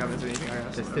it doesn't count as anything. I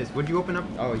guess. This. Would you open up?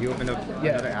 Oh, you opened up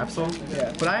Yeah. another Absol?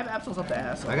 Yeah, but I have Absols up the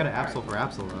ass. I got an Absol for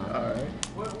Absol though. Alright.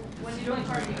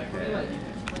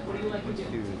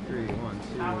 2, 3, 1,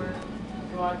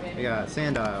 2. We got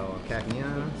Sandile,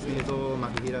 Cacnea, Sneasel,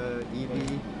 Makuhita,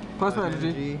 Eevee, Plasma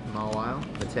Energy. Mawile,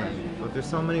 Batang. But there's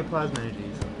so many Plasma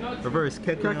Energies. Reverse,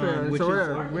 Kecleon, Kecleon, it's which a is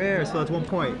rare. a rare, so that's 1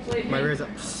 point. My rare is a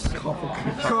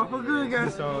Coffee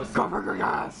Rodriguez. So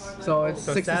So it's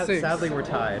 6 to 6. sadly we're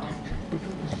tied.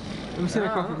 Let me see the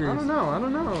Coffee I don't Rodriguez.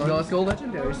 know. No, let's go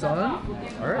legendary, son.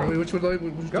 Alright. Which would like?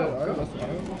 Go. Alright, let's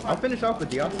go. I'll finish off with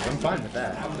Deoxys. I'm fine with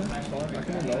that. I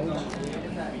can indulge.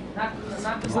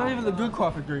 It's not even the good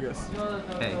Coffee Rodriguez.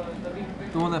 Hey,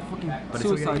 The one that fucking But it's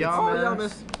okay. suicide. Yamask. Oh,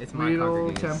 Yamask. it's my Weedle,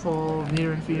 Rodriguez. Temple,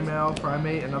 Neater and Female,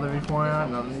 Primate, another Vaporeon,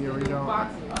 another Nidorino,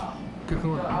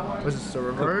 Kakuna. Was this a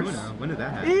reverse? Kakuna? When did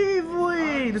that happen?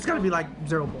 Eevee! This gotta be like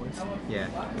 0 points. Yeah.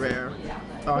 Rare.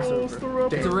 Oh, it's a rare.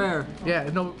 It's a rare. Yeah,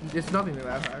 no, it's nothing to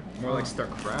that fact. More like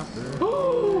StarCraft.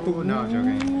 Ooh, no,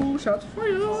 joking. Ooh, shots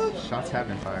fired. Shots have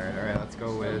been fired. Alright, let's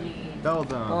go with Beldum,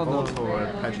 Beldum.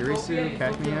 Voltorb, Pachirisu,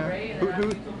 Cacnea, Hoot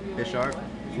Hoot, Bisharp,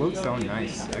 Floatstone,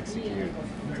 nice, execute.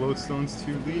 Floatstone's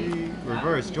to the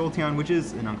reverse, Jolteon, which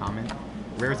is an uncommon.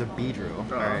 Rare's a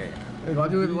Beedrill. Alright. Do I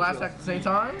do it the last act at the same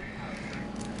time?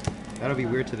 That'll be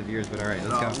weird to the viewers, but alright,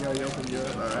 let's go. Yeah, you open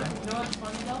yours, alright.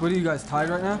 What are you guys tied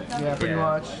right now? Yeah, pretty Yeah.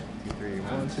 much. 3, 1,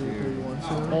 1, 2, 3,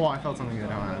 1, 2. Oh, I felt something good.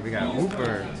 Hold on. We got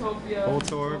Wooper,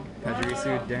 Voltorb,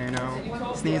 Pachirisu,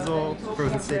 Dano, Sneasel,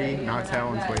 Frozen City,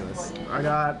 Noctowl, and Toyless. I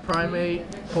got Primate,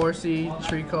 Horsey,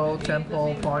 Trico,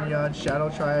 Tempo, Pawniard, Shadow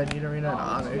Triad, Nidorina,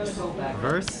 and Onyx.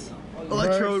 Verse,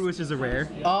 Electrode, which is a rare.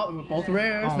 Oh, both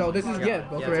rares. Oh, No, this is yeah. good.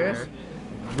 Both Yeah, it's a rares.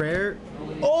 Rare.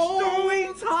 Oh,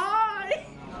 it's high!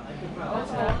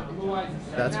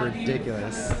 That's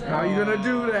ridiculous. How are you gonna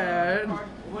do that?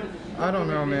 I don't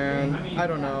know, man. I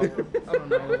don't know. I don't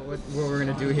know what we're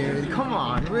gonna do here. Come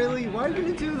on, really? Why are you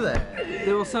gonna do that?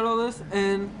 They will settle this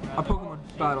in a Pokemon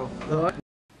battle.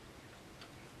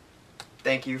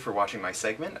 Thank you for watching my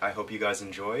segment. I hope you guys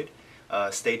enjoyed.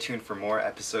 Stay tuned for more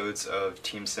episodes of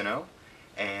TeamSinnoh.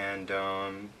 And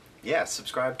yeah,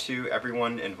 subscribe to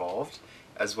everyone involved,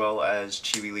 as well as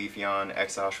Chibi Leafeon,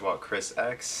 X Oshawott, Chris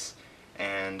X,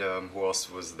 and who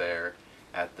else was there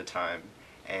at the time.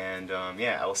 And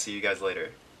yeah, I'll see you guys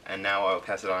later. And now I'll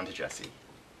pass it on to Jesse.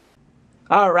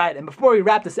 Alright, and before we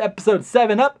wrap this episode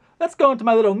 7 up, let's go into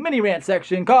my little mini rant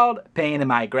section called Pain in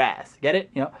My Grass. Get it?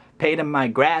 You know, pain in my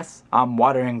grass, I'm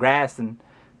watering grass, and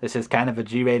this is kind of a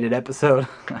G-rated episode.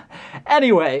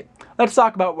 Anyway, let's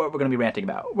talk about what we're going to be ranting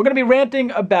about. We're going to be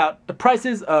ranting about the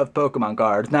prices of Pokemon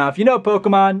cards. Now, if you know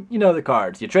Pokemon, you know the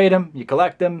cards. You trade them, you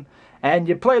collect them, and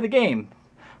you play the game.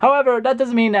 However, that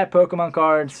doesn't mean that Pokemon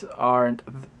cards aren't,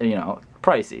 you know,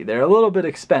 pricey. They're a little bit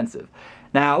expensive.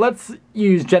 Now, let's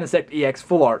use Genesect EX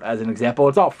Full Art as an example.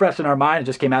 It's all fresh in our mind. It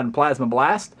just came out in Plasma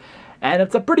Blast. And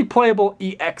it's a pretty playable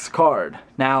EX card.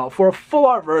 Now, for a Full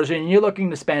Art version, you're looking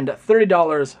to spend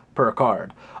 $30 per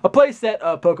card. A playset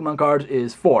of Pokemon cards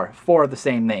is four of the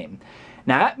same name.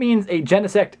 Now, that means a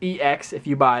Genesect EX, if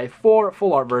you buy 4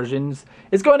 Full Art versions,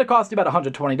 is going to cost you about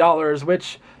 $120,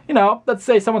 which, you know, let's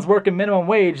say someone's working minimum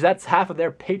wage, that's half of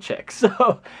their paycheck.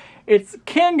 So it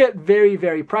can get very,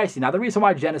 very pricey. Now, the reason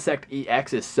why Genesect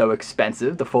EX is so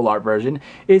expensive, the Full Art version,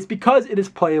 is because it is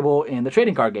playable in the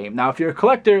trading card game. Now, if you're a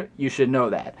collector, you should know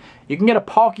that. You can get a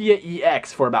Palkia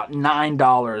EX for about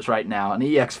 $9 right now, an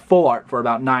EX Full Art for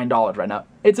about $9 right now.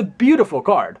 It's a beautiful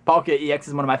card. Palkia EX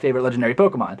is one of my favorite legendary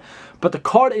Pokemon. But the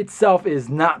card itself is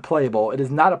not playable. It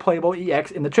is not a playable EX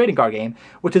in the trading card game,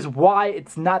 which is why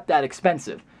it's not that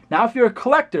expensive. Now, if you're a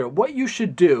collector, what you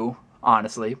should do,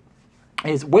 honestly,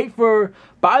 is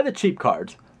buy the cheap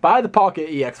cards. Buy the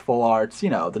Palkia EX Full Arts,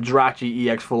 you know, the Jirachi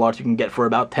EX Full Arts you can get for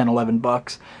about 10, 11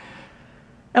 bucks.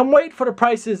 And wait for the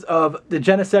prices of the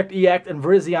Genesect EX and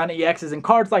Virizion EXs and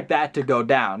cards like that to go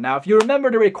down. Now, if you remember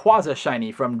the Rayquaza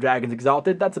Shiny from Dragons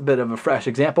Exalted, that's a bit of a fresh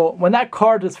example. When that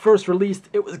card was first released,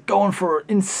 it was going for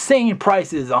insane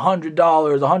prices, $100,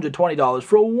 $120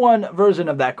 for one version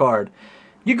of that card.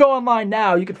 You go online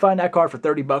now, you can find that card for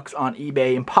 30 bucks on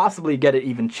eBay and possibly get it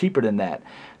even cheaper than that.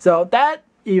 So that,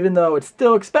 even though it's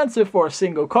still expensive for a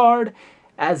single card,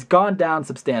 has gone down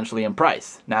substantially in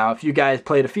price. Now, if you guys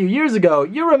played a few years ago,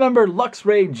 you remember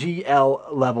Luxray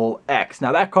GL Level X.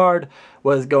 Now, that card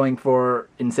was going for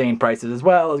insane prices as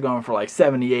well. It was going for like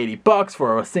 70, 80 bucks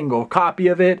for a single copy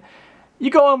of it.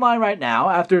 You go online right now,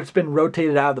 after it's been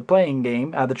rotated out of the playing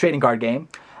game, out of the trading card game,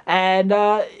 and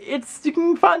you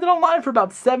can find it online for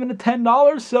about $7 to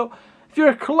 $10. So if you're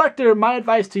a collector, my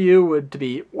advice to you would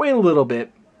be wait a little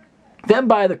bit, then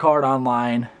buy the card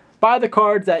online. Buy the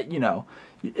cards that, you know,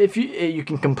 if you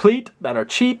can complete, that are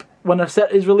cheap when a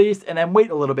set is released, and then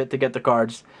wait a little bit to get the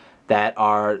cards that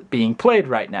are being played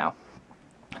right now.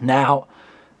 Now,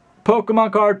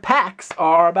 Pokemon card packs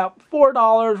are about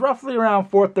 $4, roughly around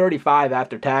 $4.35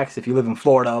 after tax if you live in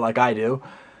Florida like I do.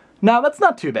 Now, that's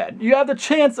not too bad. You have the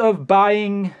chance of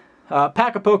buying a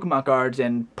pack of Pokemon cards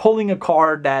and pulling a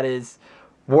card that is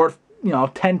worth, you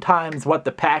know, 10 times what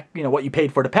the pack, you know, what you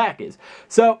paid for the pack is.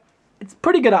 So it's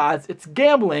pretty good odds. It's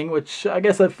gambling, which I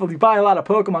guess if you buy a lot of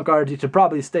Pokemon cards, you should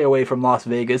probably stay away from Las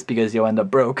Vegas because you'll end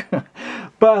up broke.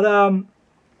 But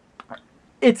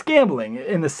it's gambling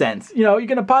in the sense. You know, you're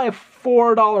going to buy a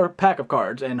 $4 pack of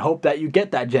cards and hope that you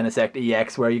get that Genesect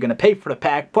EX where you're going to pay for the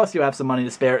pack, plus you have some money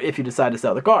to spare if you decide to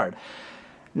sell the card.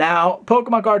 Now,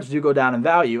 Pokemon cards do go down in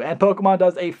value, and Pokemon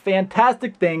does a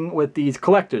fantastic thing with these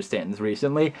collector's tins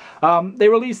recently. They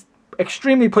released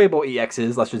extremely playable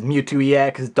EXs, such as Mewtwo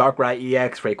EX, Darkrai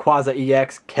EX, Rayquaza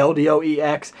EX, Keldeo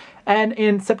EX, and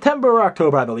in September or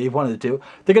October, I believe, one of the two,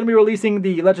 they're going to be releasing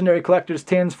the Legendary Collector's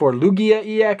Tins for Lugia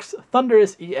EX,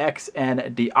 Thundurus EX, and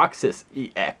Deoxys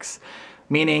EX.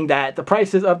 Meaning that the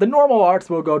prices of the normal arts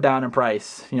will go down in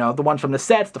price. You know, the ones from the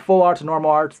sets, the full arts, normal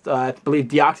arts, I believe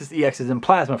Deoxys EX is in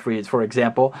Plasma Freeze, for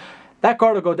example. That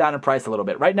card will go down in price a little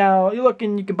bit. Right now, you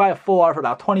can buy a full art for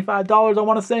about $25, I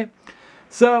want to say.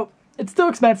 So, it's still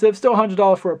expensive, still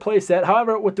 $100 for a playset.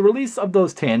 However, with the release of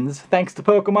those tins, thanks to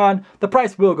Pokemon, the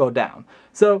price will go down.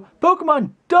 So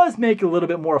Pokemon does make it a little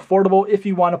bit more affordable if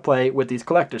you want to play with these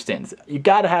collector's tins. You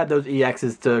gotta have those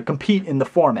EXs to compete in the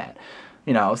format.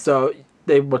 You know, so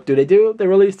what do? They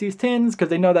release these tins because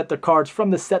they know that the cards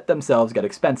from the set themselves get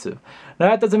expensive. Now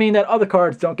that doesn't mean that other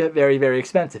cards don't get very, very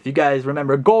expensive. You guys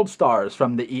remember Gold Stars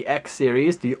from the EX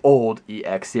series, the old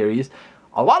EX series.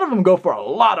 A lot of them go for a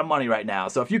lot of money right now.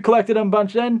 So if you collected them a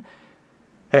bunch then,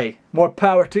 hey, more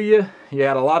power to you. You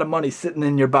got a lot of money sitting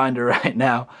in your binder right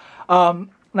now.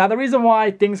 Now the reason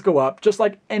why things go up, just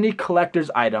like any collector's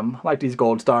item, like these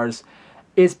Gold Stars,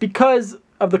 is because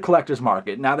of the collector's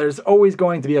market. Now there's always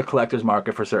going to be a collector's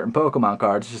market for certain Pokemon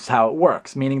cards. It's just how it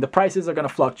works, meaning the prices are going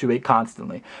to fluctuate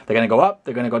constantly. They're going to go up,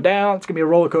 they're going to go down. It's going to be a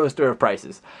roller coaster of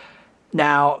prices.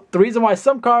 Now, the reason why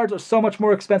some cards are so much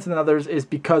more expensive than others is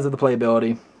because of the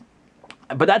playability.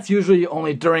 But that's usually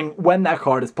only during when that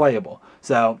card is playable.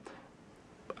 So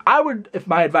if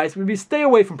my advice would be, stay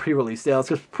away from pre-release sales,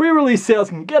 because pre-release sales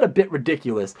can get a bit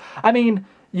ridiculous. I mean,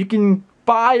 you can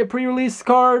buy a pre-release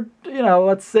card, you know,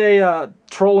 let's say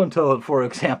Trollentode, for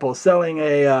example, selling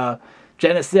a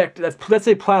Genesect. Let's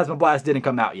say Plasma Blast didn't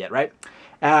come out yet, right?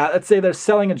 Let's say they're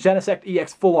selling a Genesect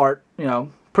EX Full Art, you know,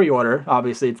 pre-order.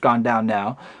 Obviously, it's gone down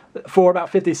now, for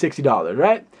about $50, $60,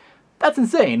 right? That's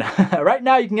insane. Right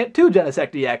now, you can get 2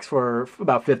 Genesect EX for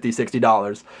about $50,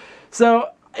 $60. So,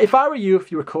 if I were you,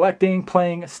 if you were collecting,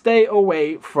 playing, stay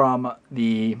away from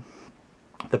the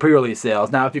pre-release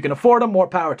sales. Now, if you can afford them, more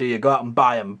power to you. Go out and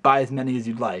buy them. Buy as many as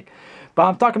you'd like. But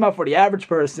I'm talking about for the average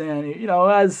person, you know,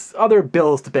 has other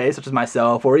bills to pay, such as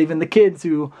myself, or even the kids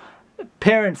who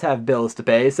parents have bills to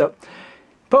pay. So,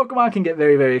 Pokemon can get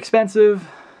very, very expensive.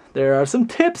 There are some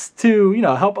tips to, you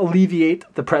know, help alleviate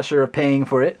the pressure of paying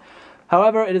for it.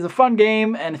 However, it is a fun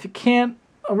game, and if you can't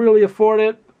really afford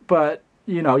it, but,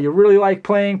 you know, you really like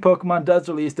playing, Pokemon does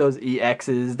release those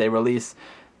EXs. They release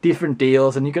different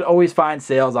deals, and you can always find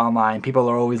sales online. People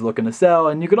are always looking to sell,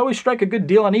 and you can always strike a good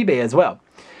deal on eBay as well.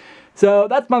 So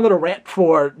that's my little rant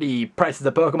for the prices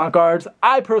of Pokemon cards.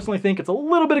 I personally think it's a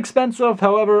little bit expensive.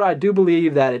 However, I do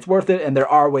believe that it's worth it, and there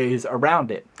are ways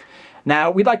around it.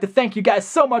 Now, we'd like to thank you guys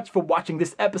so much for watching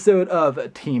this episode of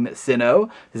TeamSinnoh.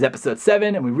 This is episode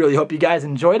 7, and we really hope you guys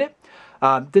enjoyed it.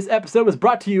 This episode was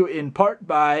brought to you in part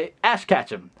by Ash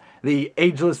Ketchum, the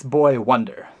ageless boy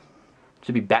wonder.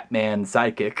 Should be Batman's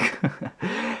sidekick.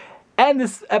 And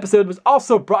this episode was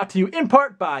also brought to you in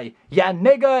part by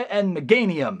Yanega and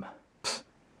Meganium. Psst,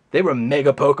 they were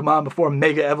mega Pokemon before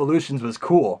Mega Evolutions was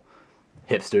cool.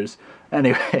 Hipsters.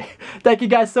 Anyway, thank you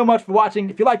guys so much for watching.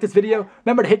 If you like this video,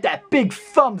 remember to hit that big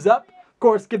thumbs up. Of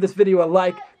course, give this video a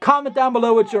like. Comment down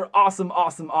below with your awesome,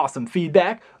 awesome, awesome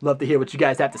feedback. Love to hear what you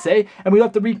guys have to say. And we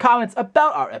love to read comments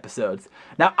about our episodes.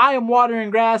 Now, I am Water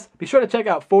and Grass. Be sure to check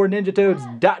out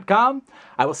 4ninjatoads.com.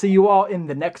 I will see you all in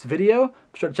the next video.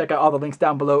 Be sure to check out all the links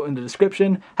down below in the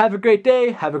description. Have a great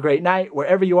day. Have a great night.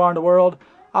 Wherever you are in the world.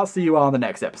 I'll see you all in the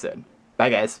next episode.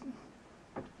 Bye, guys.